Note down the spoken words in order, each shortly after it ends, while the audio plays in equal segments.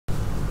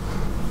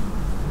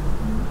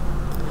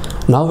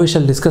Now we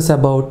shall discuss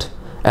about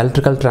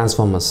electrical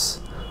transformers.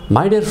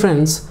 My dear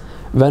friends,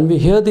 when we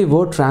hear the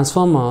word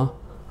transformer,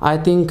 I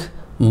think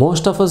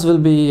most of us will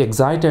be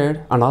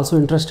excited and also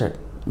interested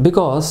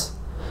because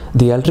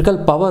the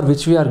electrical power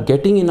which we are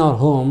getting in our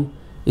home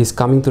is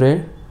coming through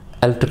an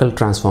electrical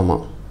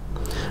transformer.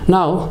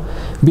 Now,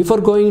 before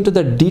going into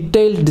the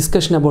detailed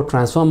discussion about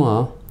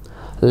transformer,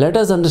 let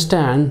us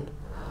understand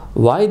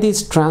why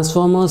these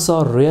transformers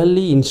are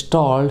really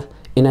installed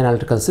in an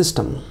electrical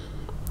system.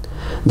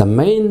 The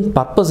main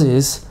purpose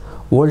is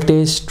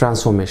voltage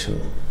transformation.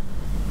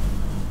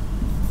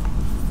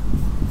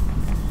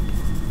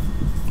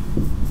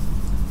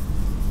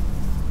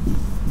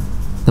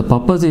 The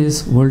purpose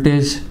is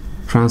voltage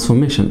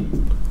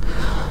transformation.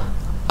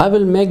 I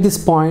will make this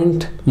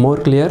point more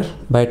clear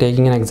by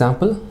taking an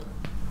example.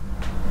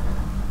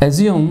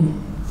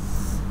 Assume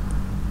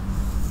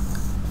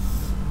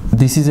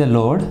this is a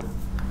load.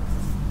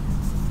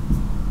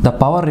 The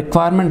power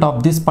requirement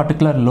of this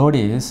particular load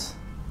is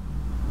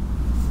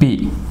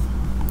P,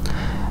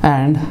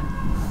 and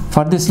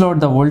for this load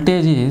the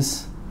voltage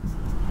is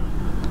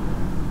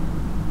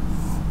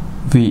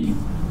V.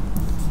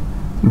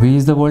 V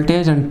is the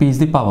voltage and P is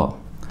the power,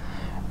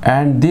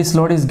 and this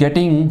load is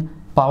getting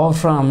power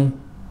from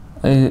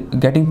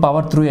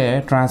through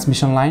a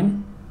transmission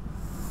line.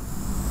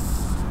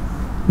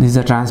 This is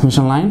a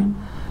transmission line,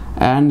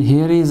 and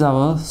here is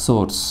our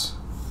source.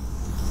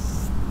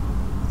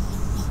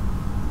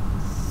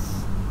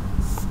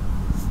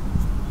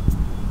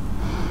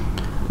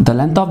 The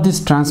length of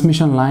this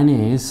transmission line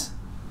is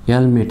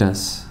L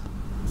meters.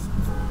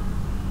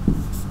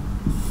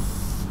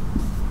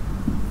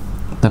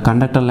 The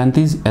conductor length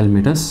is L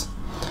meters,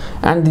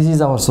 and this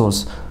is our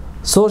source.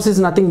 Source is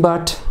nothing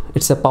but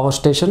it's a power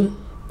station.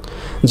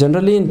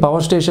 Generally in power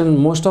station,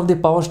 most of the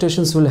power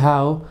stations will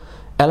have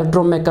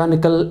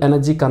electromechanical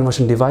energy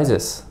conversion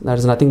devices. That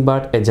is nothing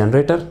but a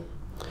generator.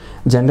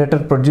 Generator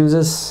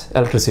produces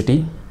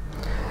electricity,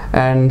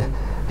 and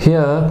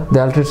here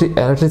the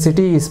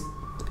electricity is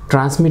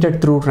transmitted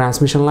through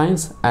transmission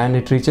lines and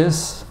it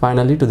reaches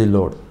finally to the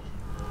load.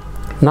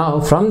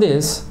 Now from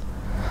this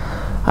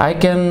I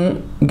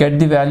can get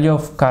the value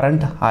of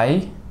current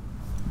I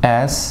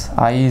as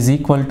I is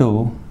equal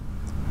to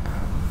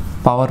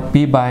power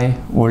P by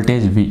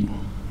voltage V.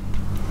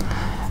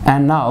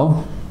 And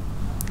now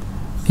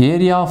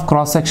area of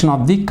cross section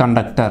of the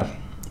conductor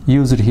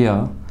used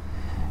here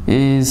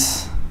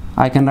is,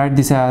 I can write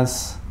this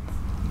as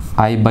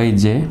I by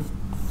J.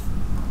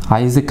 I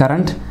is the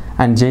current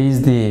and J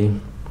is the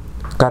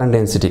current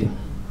density.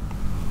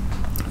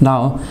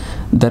 Now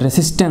the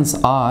resistance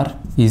R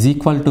is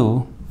equal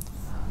to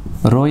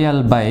rho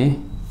L by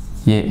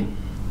A.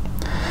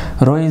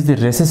 Rho is the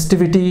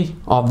resistivity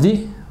of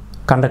the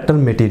conductor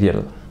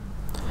material.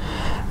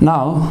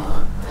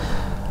 Now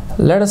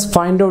let us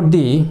find out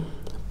the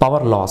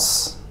power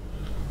loss.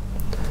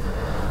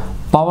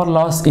 Power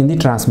loss in the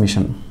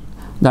transmission,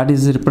 that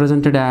is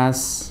represented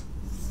as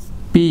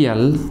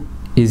PL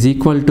is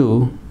equal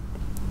to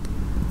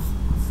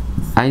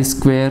I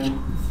square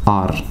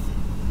R.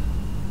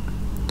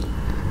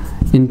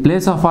 In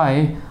place of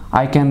I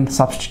can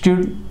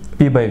substitute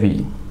P by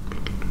V.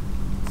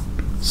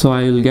 So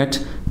I will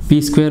get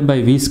P square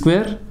by V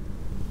square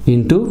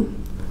into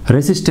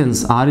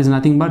resistance R is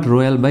nothing but rho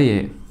L by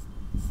A.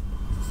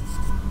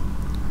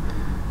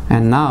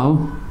 And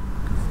now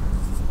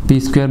P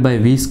square by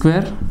V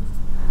square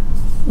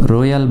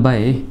rho L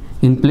by,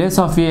 in place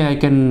of A I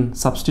can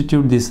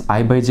substitute this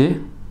I by J,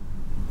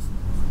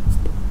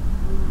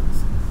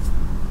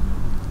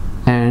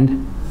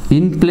 and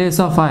in place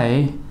of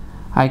I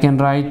can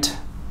write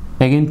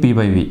again P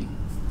by V.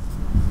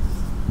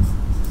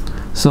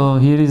 So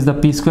here is the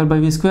P square by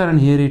V square and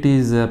here it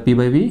is P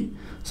by V.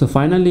 So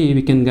finally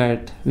we can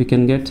get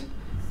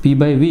P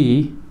by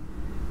V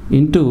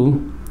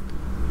into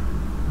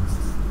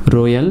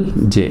rho L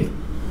J.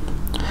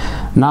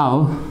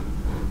 Now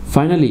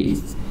finally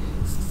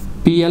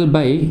PL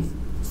by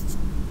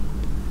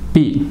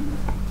P,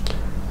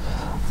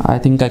 I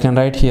think I can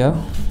write here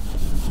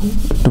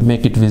to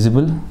make it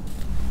visible.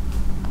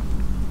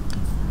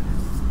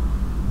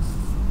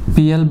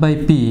 PL by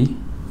P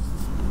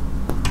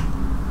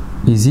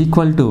is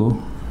equal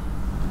to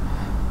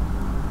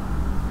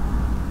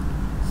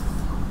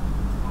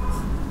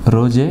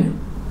rho J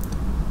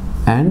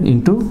and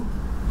into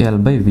L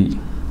by V.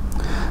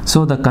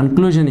 So the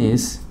conclusion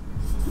is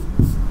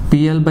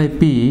PL by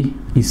P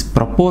is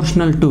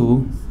proportional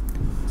to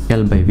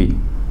L by V.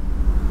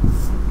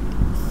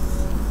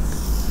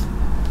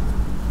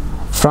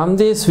 From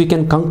this we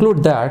can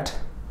conclude that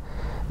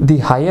the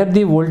higher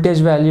the voltage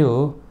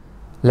value,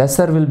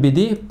 lesser will be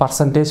the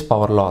percentage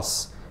power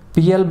loss.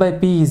 PL by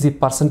P is the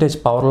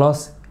percentage power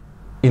loss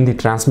in the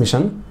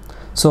transmission.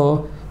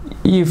 So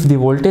if the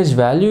voltage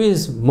value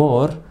is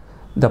more,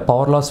 the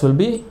power loss will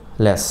be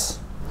less.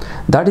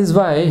 That is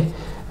why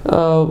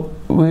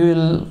we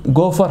will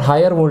go for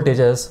higher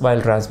voltages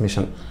while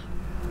transmission.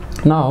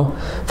 Now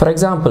for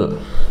example,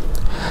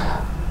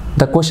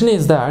 the question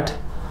is that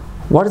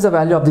what is the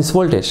value of this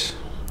voltage?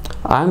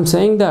 I am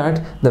saying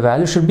that the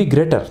value should be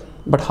greater,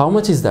 but how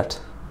much is that?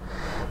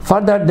 For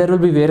that there will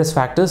be various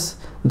factors.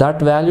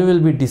 That value will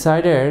be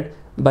decided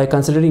by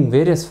considering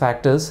various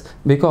factors,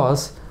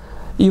 because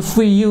if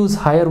we use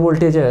higher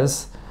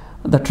voltages,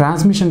 the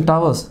transmission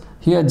towers,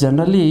 here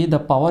generally the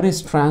power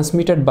is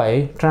transmitted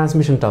by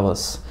transmission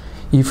towers.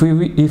 If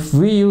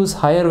we use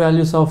higher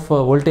values of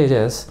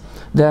voltages,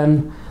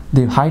 then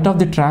the height of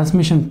the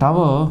transmission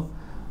tower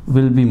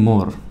will be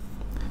more.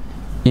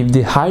 If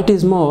the height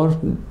is more,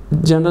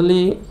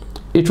 generally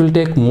it will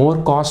take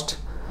more cost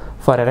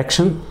for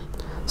erection,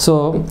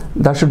 so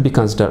that should be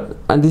considered.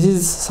 And this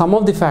is some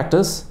of the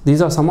factors,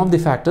 these are some of the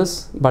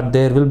factors, but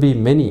there will be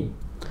many.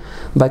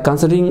 By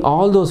considering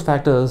all those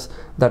factors,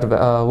 that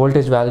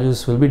voltage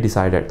values will be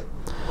decided.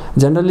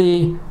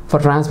 Generally for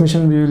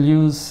transmission we will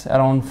use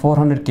around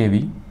 400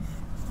 kV.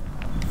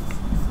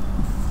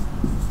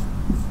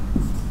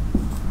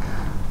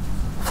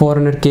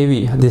 400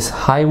 kV, these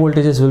high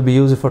voltages will be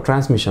used for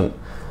transmission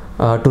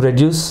to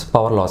reduce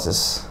power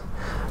losses.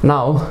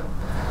 Now,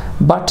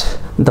 but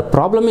the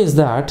problem is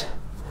that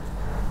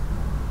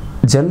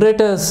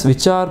generators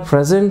which are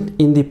present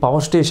in the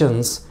power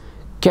stations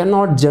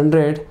cannot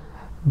generate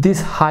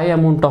this high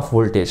amount of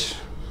voltage.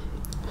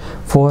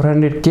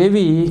 400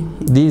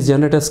 kV, these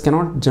generators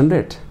cannot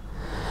generate.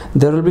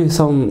 There will be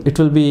some, it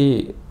will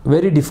be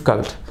very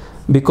difficult,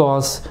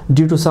 because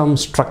due to some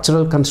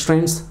structural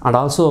constraints, and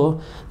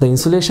also the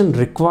insulation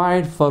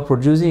required for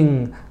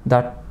producing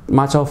that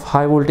much of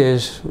high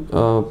voltage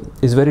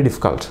is very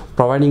difficult.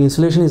 Providing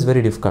insulation is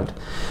very difficult.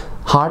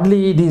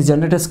 Hardly these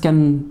generators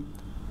can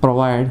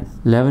provide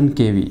 11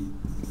 kV.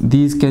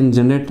 These can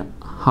generate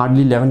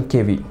hardly 11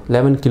 kV,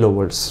 11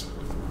 kilovolts.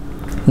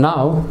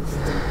 Now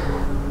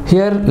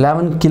here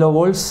 11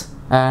 kilovolts,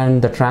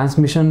 and the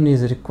transmission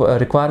is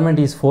requirement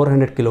is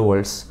 400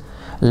 kilovolts.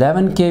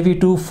 11 kV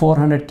to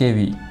 400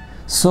 kV.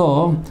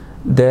 So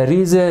there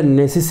is a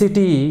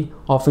necessity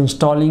of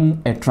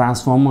installing a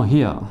transformer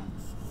here.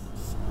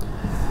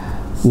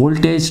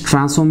 Voltage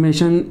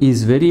transformation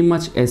is very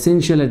much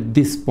essential at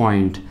this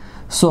point.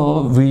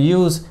 So we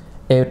use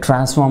a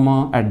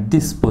transformer at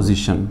this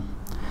position.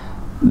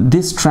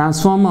 This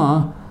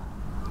transformer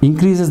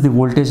increases the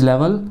voltage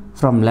level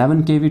from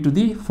 11 kV to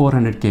the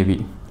 400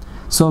 kV.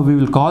 So we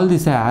will call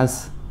this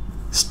as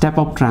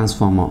step-up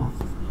transformer.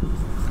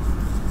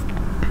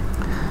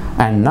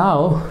 And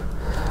now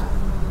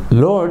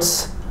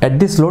loads at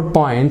this load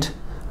point,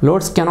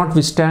 loads cannot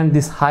withstand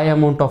this high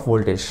amount of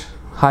voltage,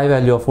 high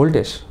value of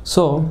voltage.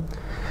 So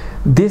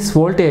this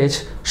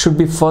voltage should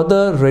be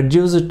further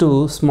reduced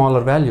to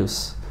smaller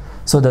values.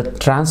 So the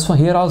transfer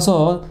here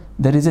also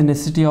there is a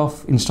necessity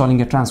of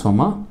installing a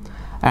transformer,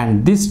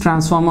 and this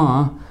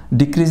transformer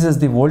decreases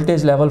the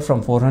voltage level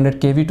from 400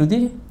 kV to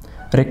the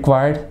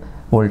required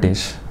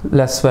voltage,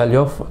 lesser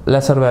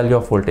value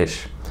of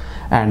voltage.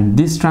 And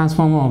this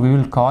transformer we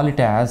will call it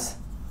as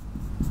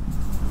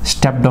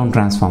step down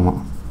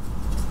transformer.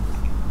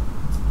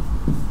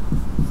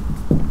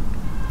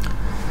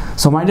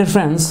 So my dear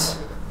friends,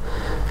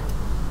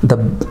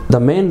 the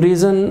main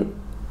reason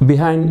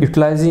behind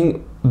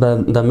utilizing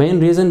the main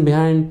reason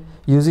behind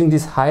using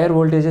these higher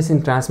voltages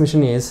in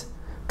transmission is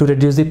to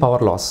reduce the power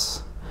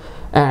loss,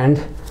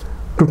 and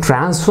to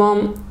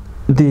transform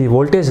the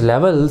voltage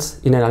levels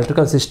in an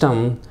electrical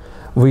system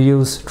we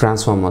use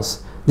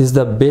transformers. This is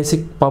the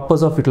basic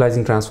purpose of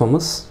utilizing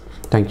transformers.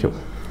 Thank you.